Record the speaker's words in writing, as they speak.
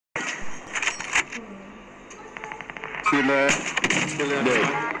Killer. Dead.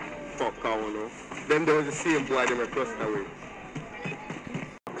 Fuck, I don't know. Then there was the same boy that were crossed away.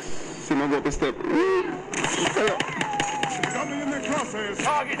 See my go up a step. Coming in the crosshairs.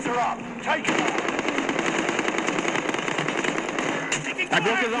 Targets are up. Take them. I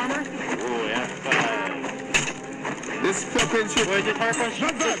broke his armor. Oh, yeah. This fucking shit. Where's this hard punch?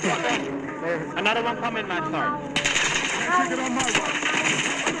 Another one coming, man, start. Take it on my watch.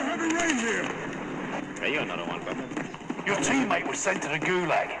 Under heavy rain here. There you go, another one coming. Your teammate was sent to the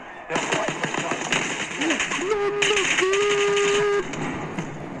gulag. They'll fight for his life.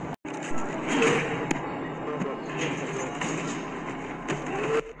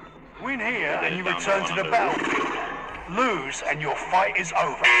 Win here and you return to the battlefield. Lose and your fight is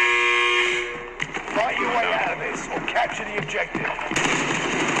over. Fight your way out of this or capture the objective.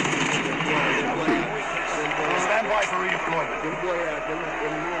 Stand by for redeployment.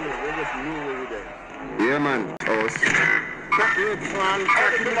 Yeah, man.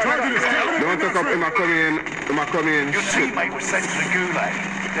 Don't talk up him coming in. Your teammate was sent to the gulag.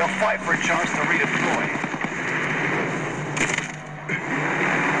 They'll fight for a chance to redeploy.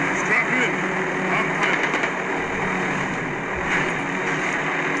 Strap in. I'm fighting.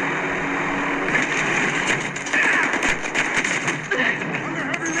 Under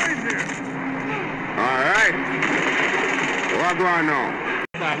heavy rain here. All right. What going on now?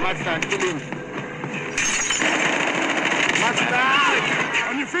 Master, kill him.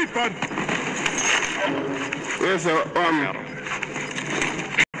 On your feet, bud. Yes,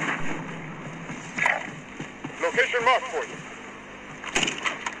 Location marked for you.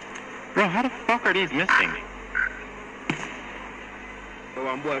 Bro, how the fuck are these missing?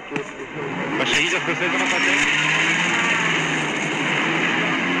 Mas aí já foi feito na patente.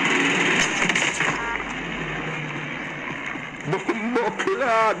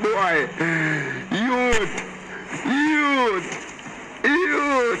 Buckler, boy. Youth.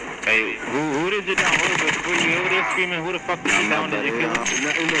 Hey, who did you down? Who they screaming? Who the fuck did you down? Did you kill him?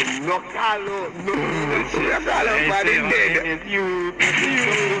 No, Carlo, no. Carlo, but it's dead. You.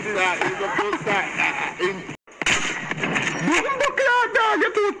 Buckler, dog,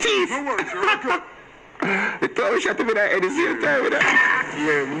 you're too teeth. No worries, you're good. They thought we shot him at the same time with that.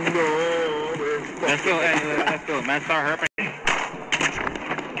 Yeah, no. Let's go, man. Start herping.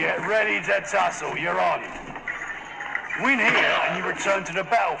 Get ready to tussle. You're on. Win here and you return to the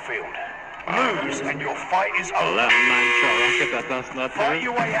battlefield. Lose and your fight is over. Fight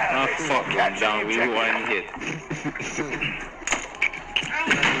your way out of this. Fuck one down, we one hit.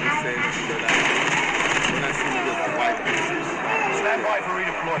 Stand by for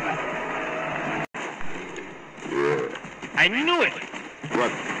redeployment. I knew it!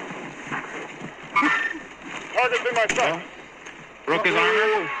 What? Target's in my sight. Broke his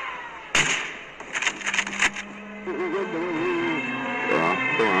armor?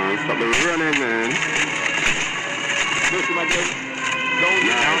 Come on, stop the running, man. Listen, my boy.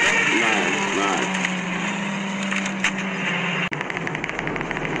 Nice.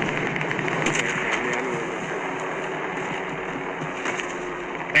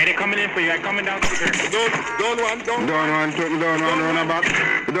 Hey, they're coming in for you. I'm coming down to the Down one,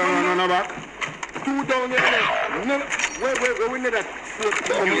 run back. Two down there. No, wait, we need that. Your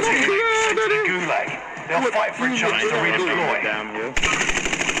team is sent to the gulag. They'll fight for a chance to redeploy. Damn you.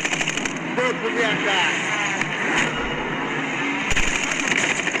 Both will be attacked.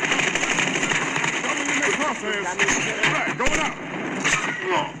 Coming in the crosshairs. Right, going up.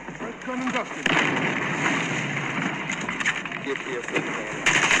 Red gun and dusted. Get here,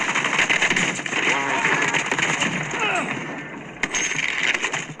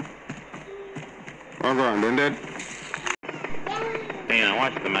 oh, go on, then dead. Hang on,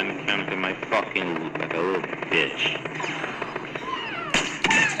 watch the man come to my fucking loot like a little bitch.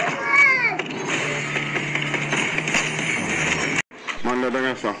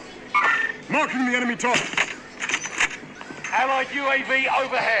 Marking the enemy target. Allied UAV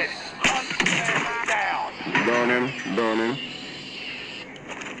overhead. Hunt them down. Down him.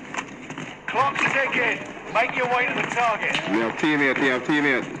 Clock's ticking. Make your way to the target. We have teammate.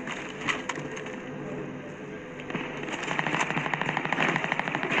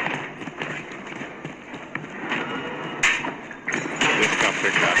 Just got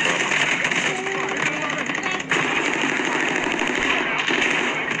picked up.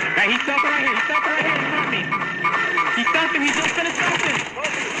 Hey, he's stopping right here. In front of me. He stopped him. He just finished stopping.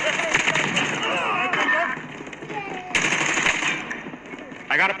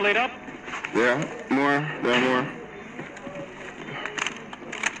 I got a plate up. Yeah, more.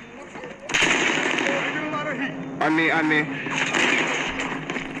 On me.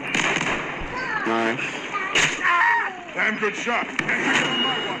 Nice. Damn good shot. Can't take it on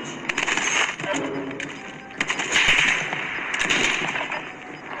my watch.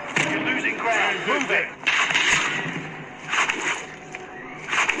 You're losing ground. Move it.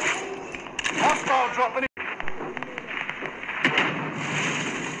 Hostile dropping in.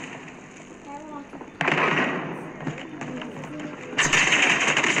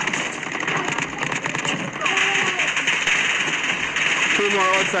 Two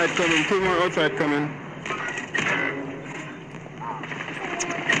more outside coming.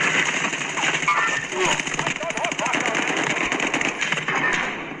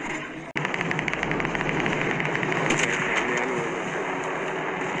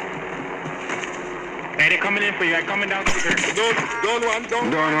 Hey, they're coming in for you. I'm coming down to the Down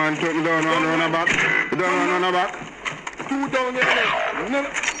one, run back. Two down there. No,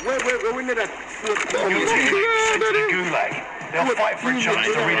 wait, we need that. Your team sent to the gulag. They'll fight for each other to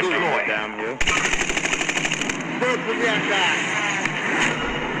redeploy. Damn you. Put me on that.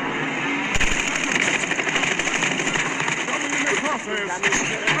 Coming in the crosshairs.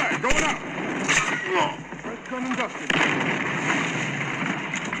 Right, going out. Right, coming dusted.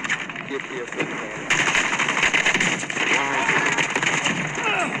 Get here,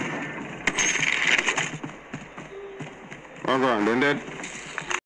 oh, go on, then dead.